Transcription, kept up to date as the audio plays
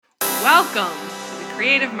Welcome to the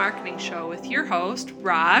Creative Marketing Show with your host,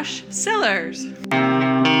 Rosh Sillers. All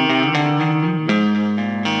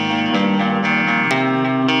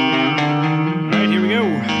right, here we go.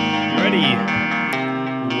 Ready?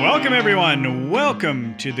 Welcome, everyone.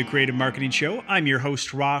 Welcome to the Creative Marketing Show. I'm your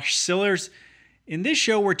host, Rosh Sillers. In this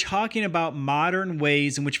show, we're talking about modern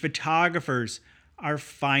ways in which photographers are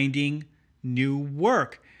finding new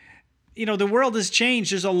work. You know, the world has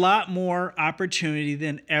changed. There's a lot more opportunity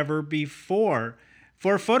than ever before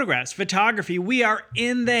for photographs, photography. We are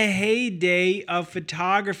in the heyday of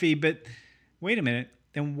photography, but wait a minute.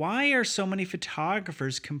 Then why are so many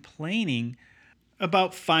photographers complaining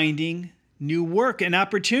about finding new work and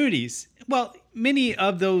opportunities? Well, many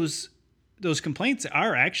of those complaints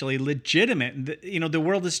are actually legitimate. You know, the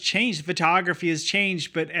world has changed. Photography has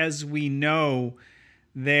changed, but as we know,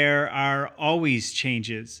 there are always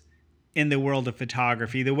changes in the world of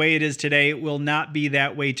photography. The way it is today, it will not be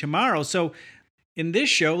that way tomorrow. So in this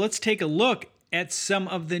show, let's take a look at some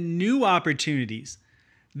of the new opportunities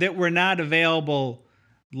that were not available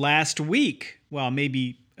last week. Well,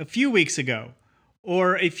 maybe a few weeks ago,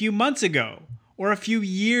 or a few months ago, or a few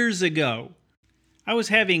years ago. I was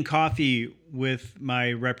having coffee with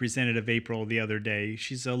my representative, April, the other day.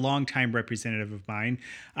 She's a longtime representative of mine.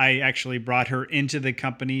 I actually brought her into the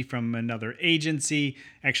company from another agency,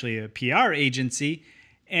 actually a PR agency,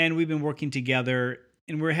 and we've been working together,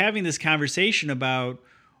 and we're having this conversation about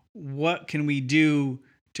what can we do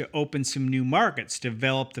to open some new markets,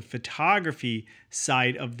 develop the photography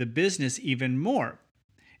side of the business even more.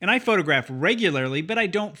 And I photograph regularly, but I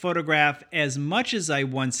don't photograph as much as I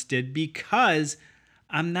once did because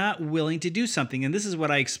I'm not willing to do something. And this is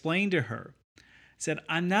what I explained to her. I said,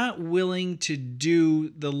 I'm not willing to do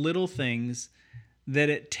the little things that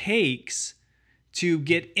it takes to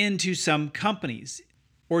get into some companies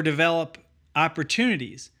or develop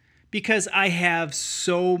opportunities because I have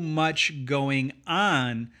so much going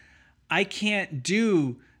on. I can't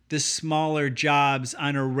do the smaller jobs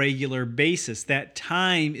on a regular basis. That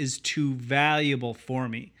time is too valuable for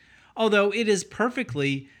me. Although it is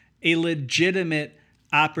perfectly a legitimate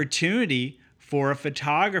opportunity for a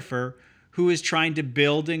photographer who is trying to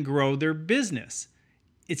build and grow their business.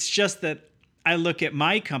 It's just that I look at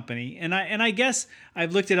my company and I guess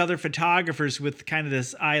I've looked at other photographers with kind of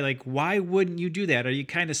this eye like, why wouldn't you do that? Are you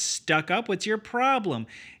kind of stuck up? What's your problem?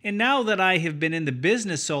 And now that I have been in the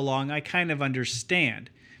business so long, I kind of understand.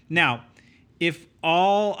 Now, if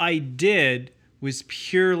all I did was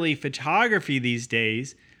purely photography these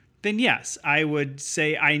days, then yes, I would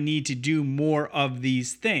say I need to do more of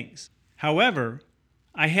these things. However,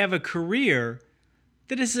 I have a career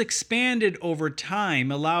that has expanded over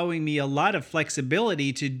time, allowing me a lot of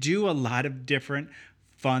flexibility to do a lot of different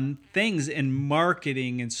fun things in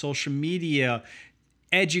marketing and social media,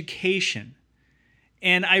 education.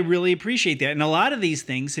 And I really appreciate that. And a lot of these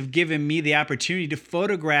things have given me the opportunity to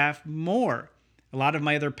photograph more. A lot of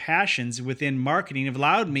my other passions within marketing have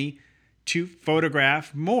allowed me to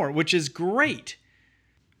photograph more, which is great.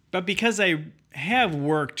 But because I have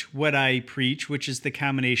worked what I preach, which is the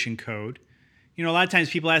combination code, you know, a lot of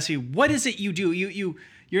times people ask me, what is it you do? You're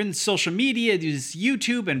in social media, there's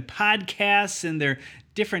YouTube and podcasts, and they're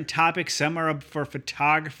different topics. Some are for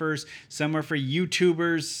photographers, some are for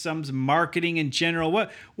YouTubers, some's marketing in general.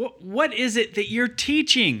 What is it that you're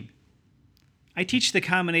teaching? I teach the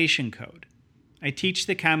combination code. I teach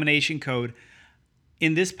the combination code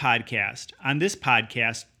in this podcast, on this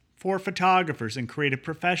podcast for photographers and creative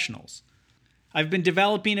professionals. I've been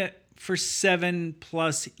developing it for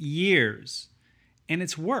 7+ years, and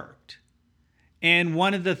it's worked. And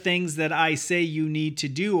one of the things that I say you need to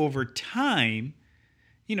do over time,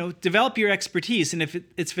 you know, develop your expertise. And if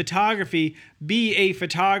it's photography, be a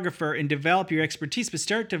photographer and develop your expertise, but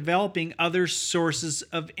start developing other sources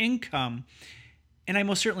of income. And I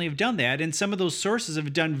most certainly have done that. And some of those sources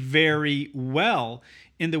have done very well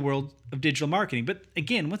in the world of digital marketing. But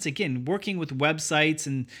again, once again, working with websites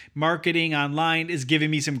and marketing online is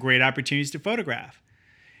giving me some great opportunities to photograph.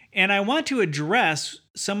 And I want to address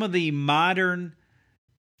some of the modern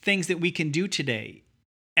things that we can do today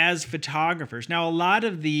as photographers. Now, a lot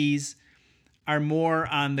of these are more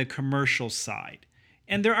on the commercial side.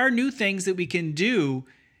 And there are new things that we can do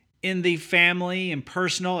in the family and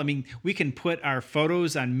personal. I mean, we can put our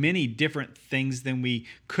photos on many different things than we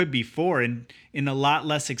could before and in a lot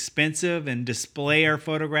less expensive, and display our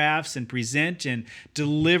photographs and present and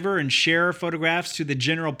deliver and share our photographs to the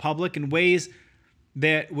general public in ways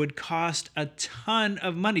that would cost a ton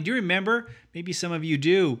of money. Do you remember? Maybe some of you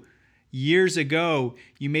do. Years ago,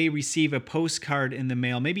 you may receive a postcard in the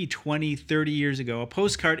mail, maybe 20, 30 years ago, a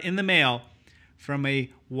postcard in the mail from a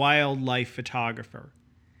wildlife photographer.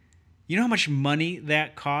 You know how much money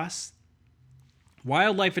that costs?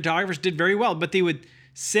 Wildlife photographers did very well, but they would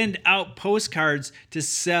send out postcards to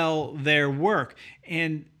sell their work.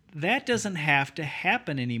 And that doesn't have to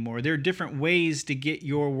happen anymore. There are different ways to get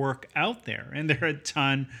your work out there. And there are a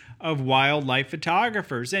ton of wildlife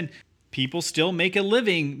photographers. And people still make a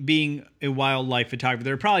living being a wildlife photographer.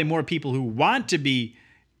 There are probably more people who want to be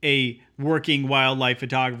a working wildlife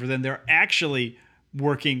photographer than there are actually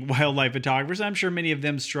working wildlife photographers. I'm sure many of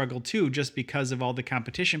them struggle too just because of all the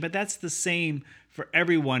competition, but that's the same for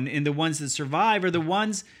everyone. And the ones that survive are the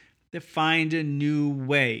ones that find a new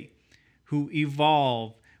way, who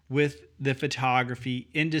evolve with the photography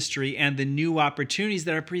industry and the new opportunities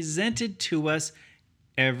that are presented to us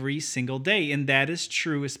every single day. And that is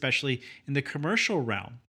true, especially in the commercial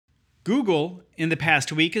realm. Google, in the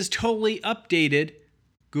past week, has totally updated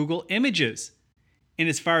Google Images. And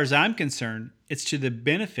as far as I'm concerned, it's to the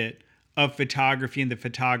benefit of photography and the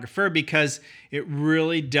photographer, because it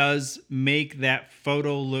really does make that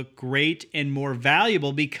photo look great and more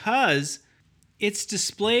valuable, because it's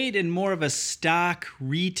displayed in more of a stock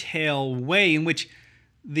retail way in which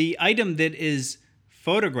the item that is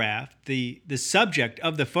photographed, the subject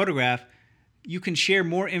of the photograph, you can share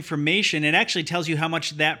more information. It actually tells you how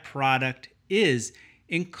much that product is,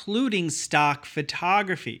 including stock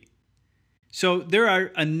photography. So there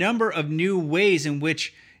are a number of new ways in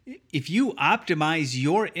which, if you optimize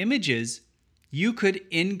your images, you could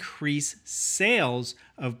increase sales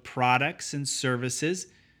of products and services,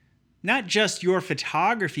 not just your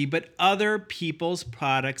photography, but other people's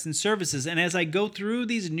products and services. And as I go through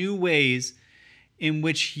these new ways in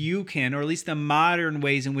which you can, or at least the modern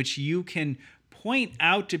ways in which you can point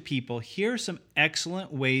out to people, here are some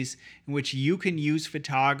excellent ways in which you can use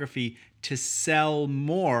photography to sell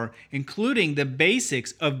more, including the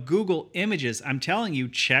basics of Google Images. I'm telling you,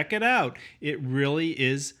 check it out. It really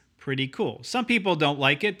is pretty cool. Some people don't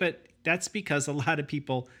like it, but that's because a lot of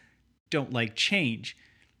people don't like change.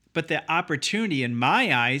 But the opportunity, in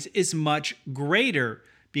my eyes, is much greater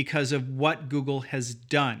because of what Google has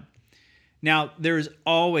done. Now, there's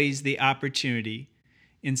always the opportunity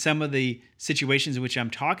in some of the situations in which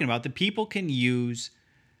I'm talking about that people can use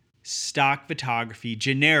stock photography,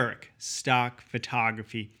 generic stock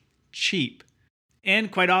photography, cheap.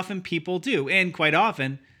 And quite often people do. And quite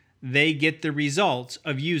often they get the results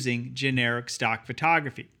of using generic stock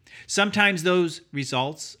photography. Sometimes those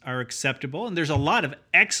results are acceptable, and there's a lot of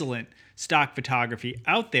excellent stock photography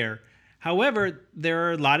out there. However, there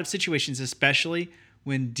are a lot of situations, especially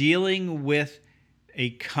when dealing with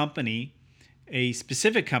a company, a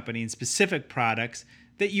specific company and specific products,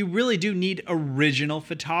 that you really do need original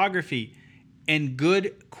photography. And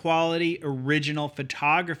good quality original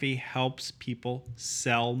photography helps people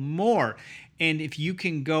sell more. And if you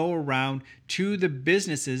can go around to the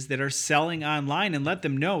businesses that are selling online and let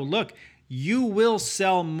them know, look, you will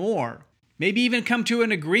sell more. Maybe even come to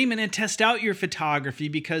an agreement and test out your photography,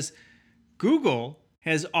 because Google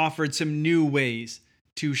has offered some new ways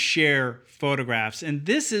to share photographs. And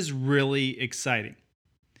this is really exciting.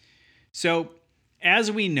 So,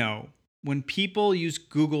 as we know, when people use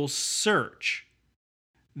Google search,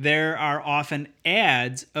 there are often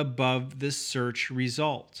ads above the search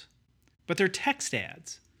result. But they're text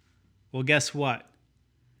ads. Well, guess what?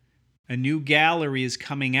 A new gallery is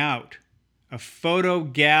coming out. A photo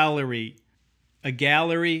gallery. A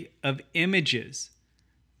gallery of images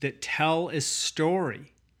that tell a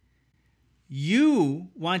story. You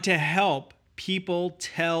want to help people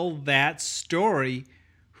tell that story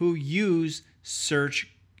who use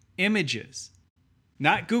search images.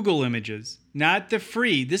 Not Google Images, not the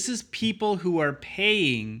free. This is people who are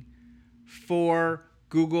paying for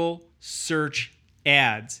Google search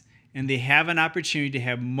ads, and they have an opportunity to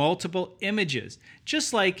have multiple images,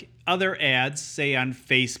 just like other ads, say on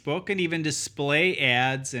Facebook, and even display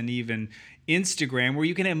ads and even Instagram, where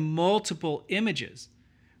you can have multiple images,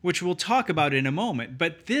 which we'll talk about in a moment.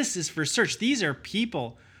 But this is for search. These are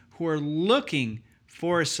people who are looking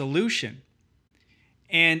for a solution.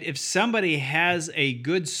 And if somebody has a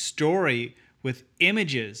good story with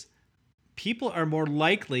images, people are more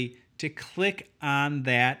likely to click on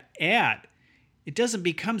that ad. It doesn't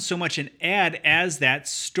become so much an ad as that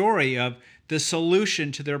story of the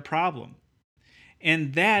solution to their problem.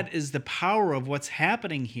 And that is the power of what's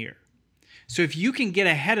happening here. So if you can get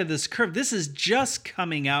ahead of this curve, this is just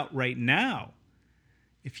coming out right now.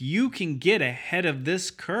 If you can get ahead of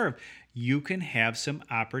this curve, you can have some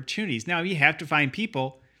opportunities. Now, you have to find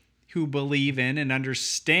people who believe in and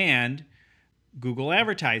understand Google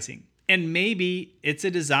advertising. And maybe it's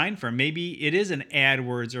a design firm. Maybe it is an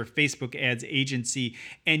AdWords or Facebook ads agency,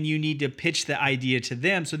 and you need to pitch the idea to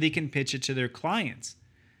them so they can pitch it to their clients.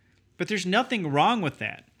 But there's nothing wrong with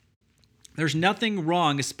that. There's nothing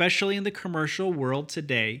wrong, especially in the commercial world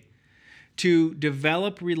today, to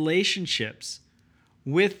develop relationships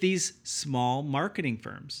with these small marketing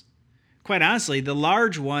firms. Quite honestly, the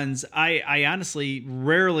large ones, I honestly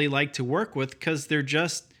rarely like to work with because they're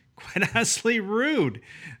just quite honestly rude.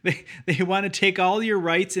 They want to take all your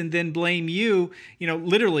rights and then blame you,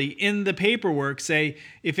 literally in the paperwork say,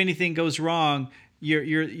 if anything goes wrong,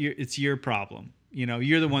 it's your problem.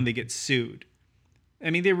 You're the one that gets sued. I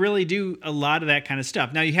mean, they really do a lot of that kind of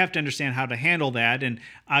stuff. Now, you have to understand how to handle that. And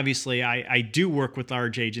obviously, I do work with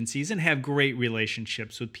large agencies and have great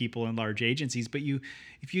relationships with people in large agencies. But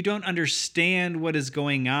if you don't understand what is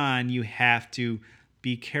going on, you have to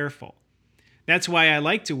be careful. That's why I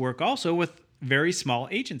like to work also with very small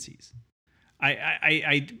agencies.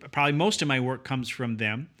 I probably most of my work comes from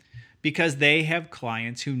them because they have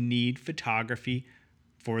clients who need photography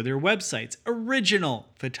for their websites. Original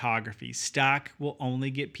photography. Stock will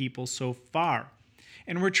only get people so far.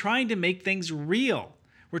 And we're trying to make things real.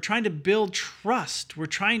 We're trying to build trust. We're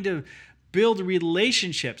trying to build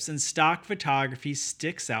relationships, and stock photography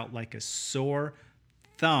sticks out like a sore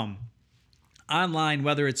thumb online,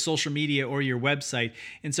 whether it's social media or your website.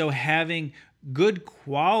 And so having good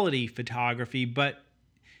quality photography, but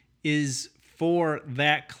is for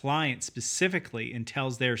that client specifically and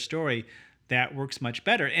tells their story, that works much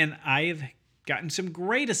better. And I've gotten some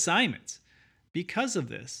great assignments because of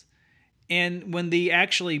this. And when they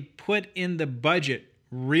actually put in the budget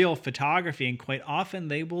real photography, and quite often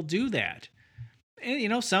they will do that.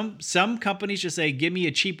 And some companies just say, give me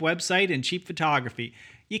a cheap website and cheap photography.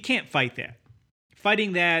 You can't fight that.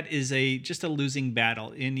 Fighting that is just a losing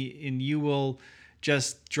battle, and you will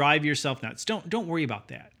just drive yourself nuts. Don't worry about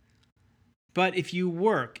that. But if you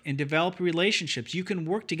work and develop relationships, you can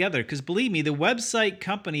work together. Because believe me, the website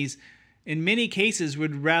companies, in many cases,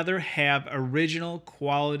 would rather have original,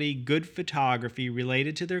 quality, good photography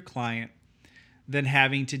related to their client than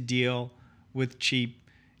having to deal with cheap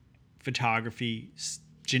photography,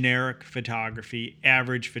 generic photography,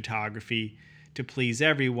 average photography to please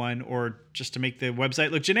everyone, or just to make the website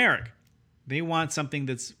look generic. They want something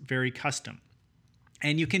that's very custom.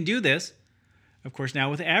 And you can do this, of course, now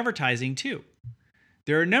with advertising too.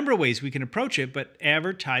 There are a number of ways we can approach it, but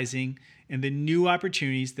advertising and the new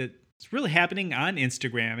opportunities that's really happening on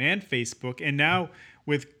Instagram and Facebook, and now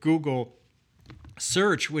with Google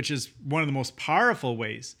search, which is one of the most powerful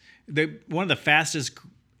ways, one of the fastest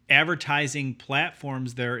advertising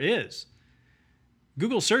platforms there is.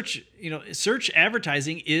 Google search, search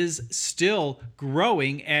advertising is still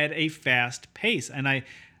growing at a fast pace. And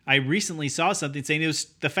I recently saw something saying it was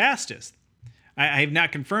the fastest. I have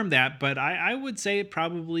not confirmed that, but I would say it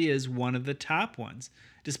probably is one of the top ones,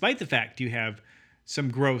 despite the fact you have some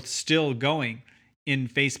growth still going in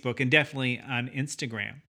Facebook and definitely on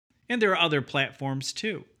Instagram. And there are other platforms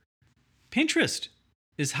too. Pinterest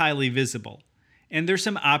is highly visible, and there's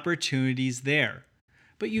some opportunities there.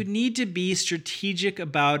 But you need to be strategic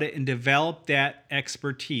about it and develop that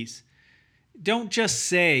expertise. Don't just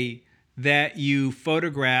say that you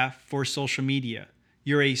photograph for social media.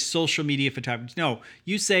 You're a social media photographer. No,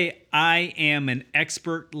 you say, I am an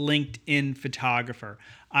expert LinkedIn photographer.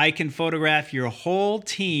 I can photograph your whole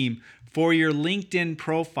team for your LinkedIn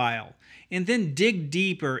profile. And then dig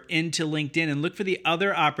deeper into LinkedIn and look for the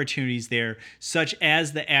other opportunities there, such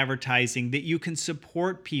as the advertising, that you can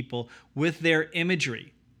support people with their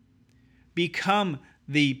imagery. Become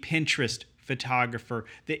the Pinterest photographer,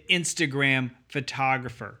 the Instagram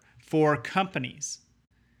photographer for companies.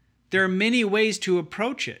 There are many ways to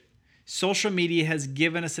approach it. Social media has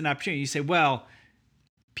given us an opportunity. You say, well,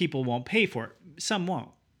 people won't pay for it. Some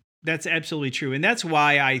won't. That's absolutely true. And that's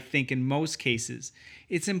why I think in most cases,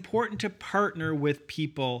 it's important to partner with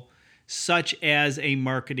people such as a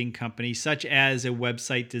marketing company, such as a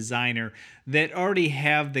website designer that already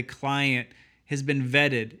have the client has been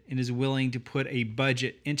vetted and is willing to put a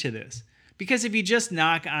budget into this. Because if you just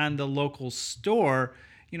knock on the local store,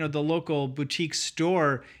 the local boutique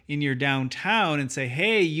store in your downtown and say,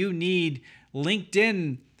 hey, you need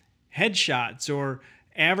LinkedIn headshots or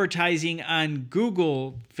advertising on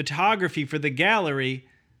Google photography for the gallery,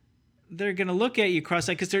 they're going to look at you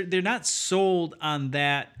cross-eyed because they're not sold on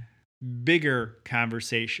that bigger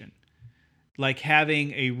conversation, like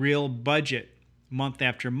having a real budget month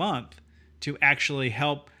after month to actually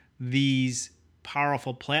help these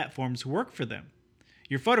powerful platforms work for them.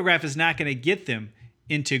 Your photograph is not going to get them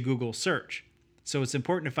into Google search. So it's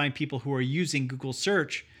important to find people who are using Google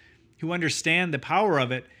search who understand the power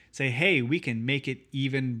of it say, hey, we can make it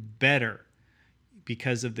even better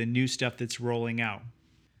because of the new stuff that's rolling out.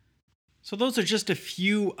 So those are just a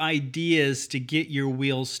few ideas to get your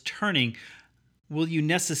wheels turning. Will you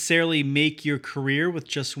necessarily make your career with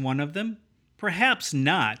just one of them? Perhaps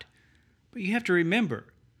not, but you have to remember,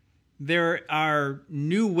 there are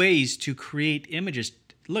new ways to create images.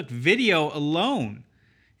 Look, video alone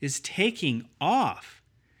is taking off,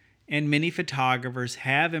 and many photographers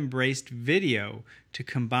have embraced video to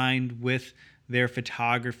combine with their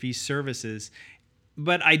photography services.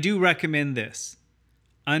 But I do recommend this.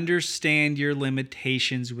 Understand your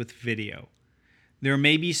limitations with video. There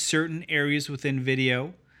may be certain areas within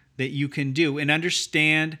video that you can do, and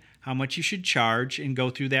understand how much you should charge and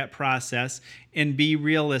go through that process and be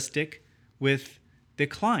realistic with the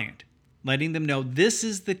client, letting them know this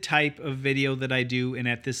is the type of video that I do and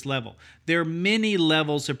at this level. There are many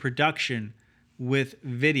levels of production with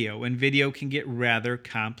video, and video can get rather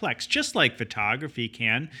complex, just like photography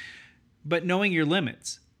can, but knowing your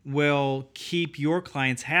limits will keep your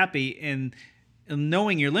clients happy, and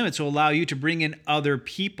knowing your limits will allow you to bring in other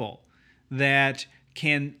people that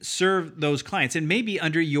can serve those clients and maybe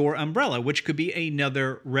under your umbrella, which could be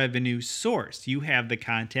another revenue source. You have the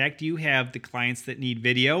contact, you have the clients that need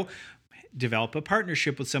video. Develop a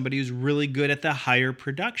partnership with somebody who's really good at the higher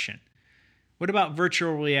production. What about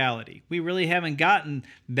virtual reality? We really haven't gotten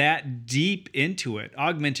that deep into it.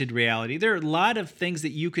 Augmented reality. There are a lot of things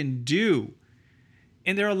that you can do.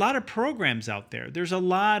 And there are a lot of programs out there. There's a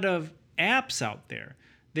lot of apps out there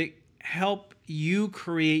that help you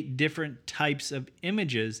create different types of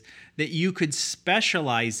images that you could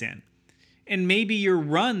specialize in. And maybe your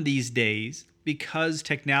run these days, because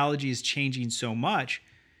technology is changing so much,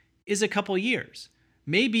 is a couple years.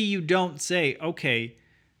 Maybe you don't say, okay,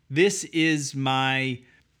 this is my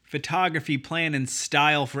photography plan and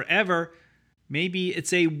style forever. Maybe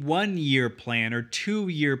it's a 1-year plan or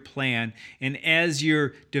 2-year plan. And as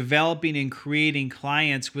you're developing and creating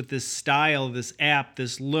clients with this style, this app,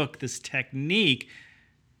 this look, this technique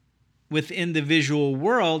within the visual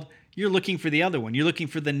world, you're looking for the other one. You're looking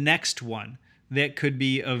for the next one that could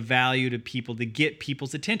be of value to people, to get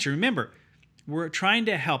people's attention. Remember, we're trying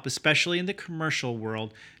to help, especially in the commercial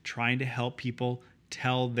world, trying to help people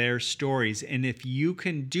tell their stories. And if you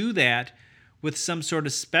can do that with some sort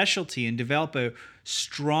of specialty and develop a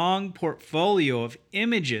strong portfolio of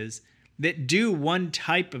images that do one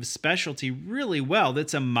type of specialty really well,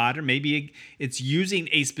 that's a modern, maybe it's using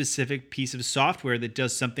a specific piece of software that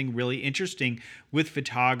does something really interesting with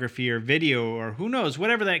photography or video, or who knows,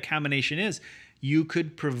 whatever that combination is, you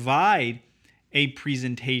could provide a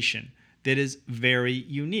presentation that is very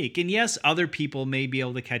unique. And yes, other people may be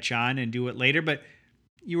able to catch on and do it later, but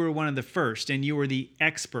you were one of the first, and you were the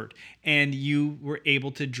expert, and you were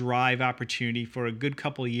able to drive opportunity for a good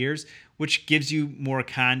couple of years, which gives you more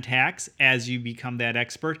contacts as you become that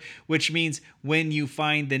expert, which means when you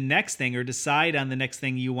find the next thing or decide on the next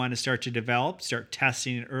thing you want to start to develop, start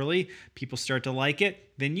testing it early, people start to like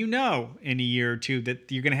it, then you know in a year or two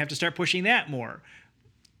that you're going to have to start pushing that more.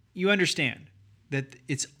 You understand that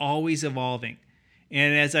it's always evolving.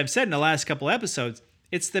 And as I've said in the last couple episodes,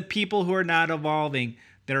 it's the people who are not evolving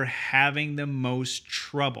that are having the most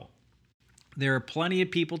trouble. There are plenty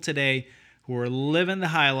of people today who are living the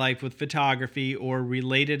high life with photography or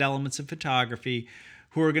related elements of photography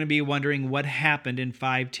who are going to be wondering what happened in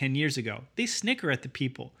 5-10 years ago. They snicker at the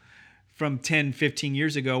people from 10-15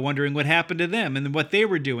 years ago wondering what happened to them and what they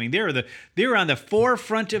were doing. They were on the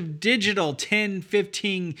forefront of digital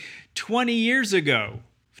 10-15-20 years ago.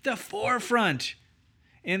 The forefront.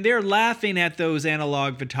 And they're laughing at those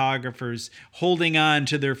analog photographers holding on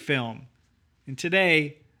to their film. And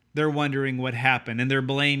today, they're wondering what happened, and they're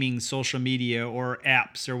blaming social media or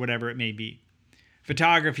apps or whatever it may be.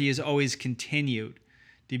 Photography has always continued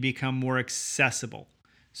to become more accessible.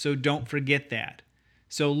 So don't forget that.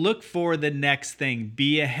 So look for the next thing.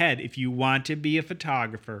 Be ahead. If you want to be a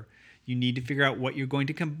photographer, you need to figure out what you're going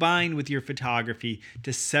to combine with your photography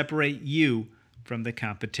to separate you from the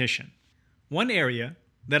competition. One area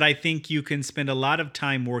that I think you can spend a lot of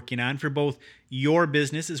time working on for both your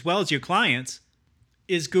business as well as your clients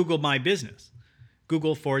is Google My Business,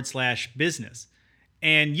 Google/business.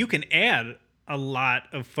 And you can add a lot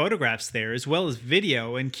of photographs there as well as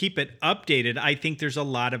video and keep it updated. I think there's a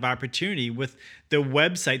lot of opportunity with the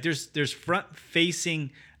website. There's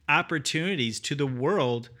front-facing opportunities to the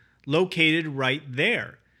world located right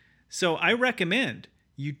there. So I recommend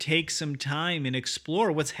you take some time and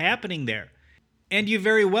explore what's happening there. And you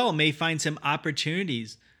very well may find some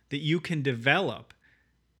opportunities that you can develop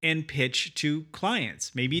and pitch to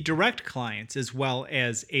clients, maybe direct clients as well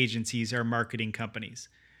as agencies or marketing companies.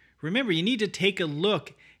 Remember, you need to take a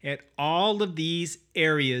look at all of these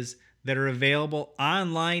areas that are available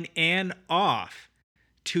online and off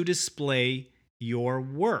to display your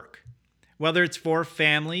work. Whether it's for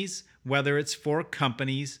families, whether it's for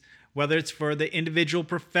companies, whether it's for the individual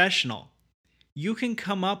professional, you can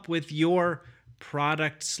come up with your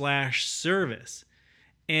product/service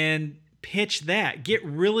and pitch that. Get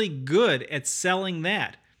really good at selling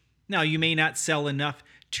that. Now, you may not sell enough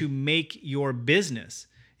to make your business.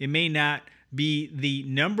 It may not be the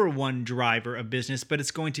number one driver of business, but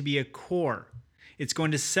it's going to be a core. It's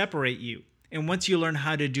going to separate you. And once you learn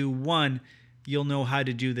how to do one, you'll know how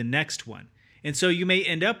to do the next one. And so you may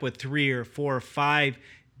end up with 3 or 4 or 5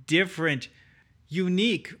 different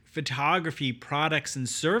unique photography products and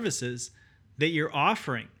services that you're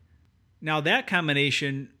offering. Now, that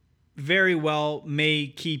combination very well may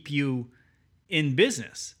keep you in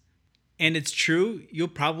business. And it's true, you'll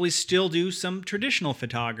probably still do some traditional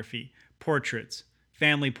photography, portraits,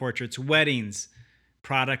 family portraits, weddings,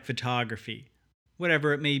 product photography,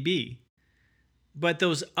 whatever it may be. But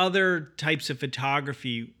those other types of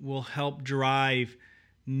photography will help drive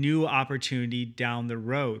new opportunity down the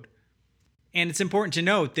road. And it's important to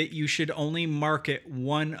note that you should only market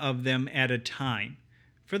one of them at a time.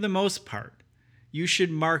 For the most part, you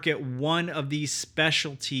should market one of these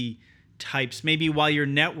specialty types. Maybe while you're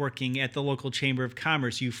networking at the local Chamber of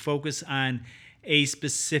Commerce, you focus on a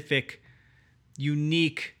specific,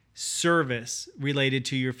 unique service related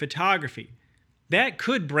to your photography. That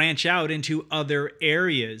could branch out into other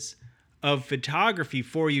areas of photography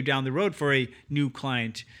for you down the road for a new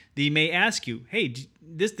client. They may ask you, hey,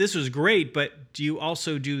 this was great, but do you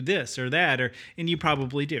also do this or that? And you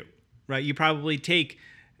probably do, right? You probably take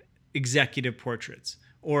executive portraits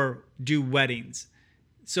or do weddings.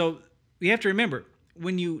 So we have to remember,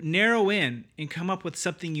 when you narrow in and come up with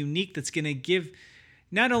something unique that's going to give,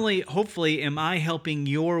 not only hopefully am I helping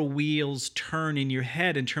your wheels turn in your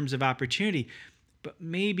head in terms of opportunity, but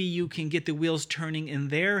maybe you can get the wheels turning in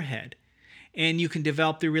their head and you can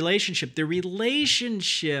develop the relationship. The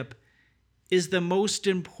relationship is the most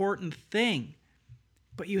important thing,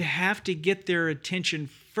 but you have to get their attention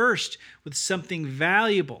first with something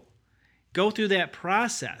valuable. Go through that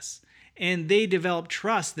process and they develop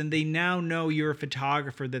trust, then they now know you're a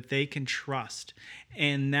photographer that they can trust.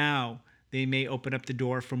 And now they may open up the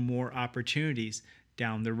door for more opportunities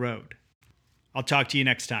down the road. I'll talk to you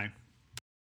next time.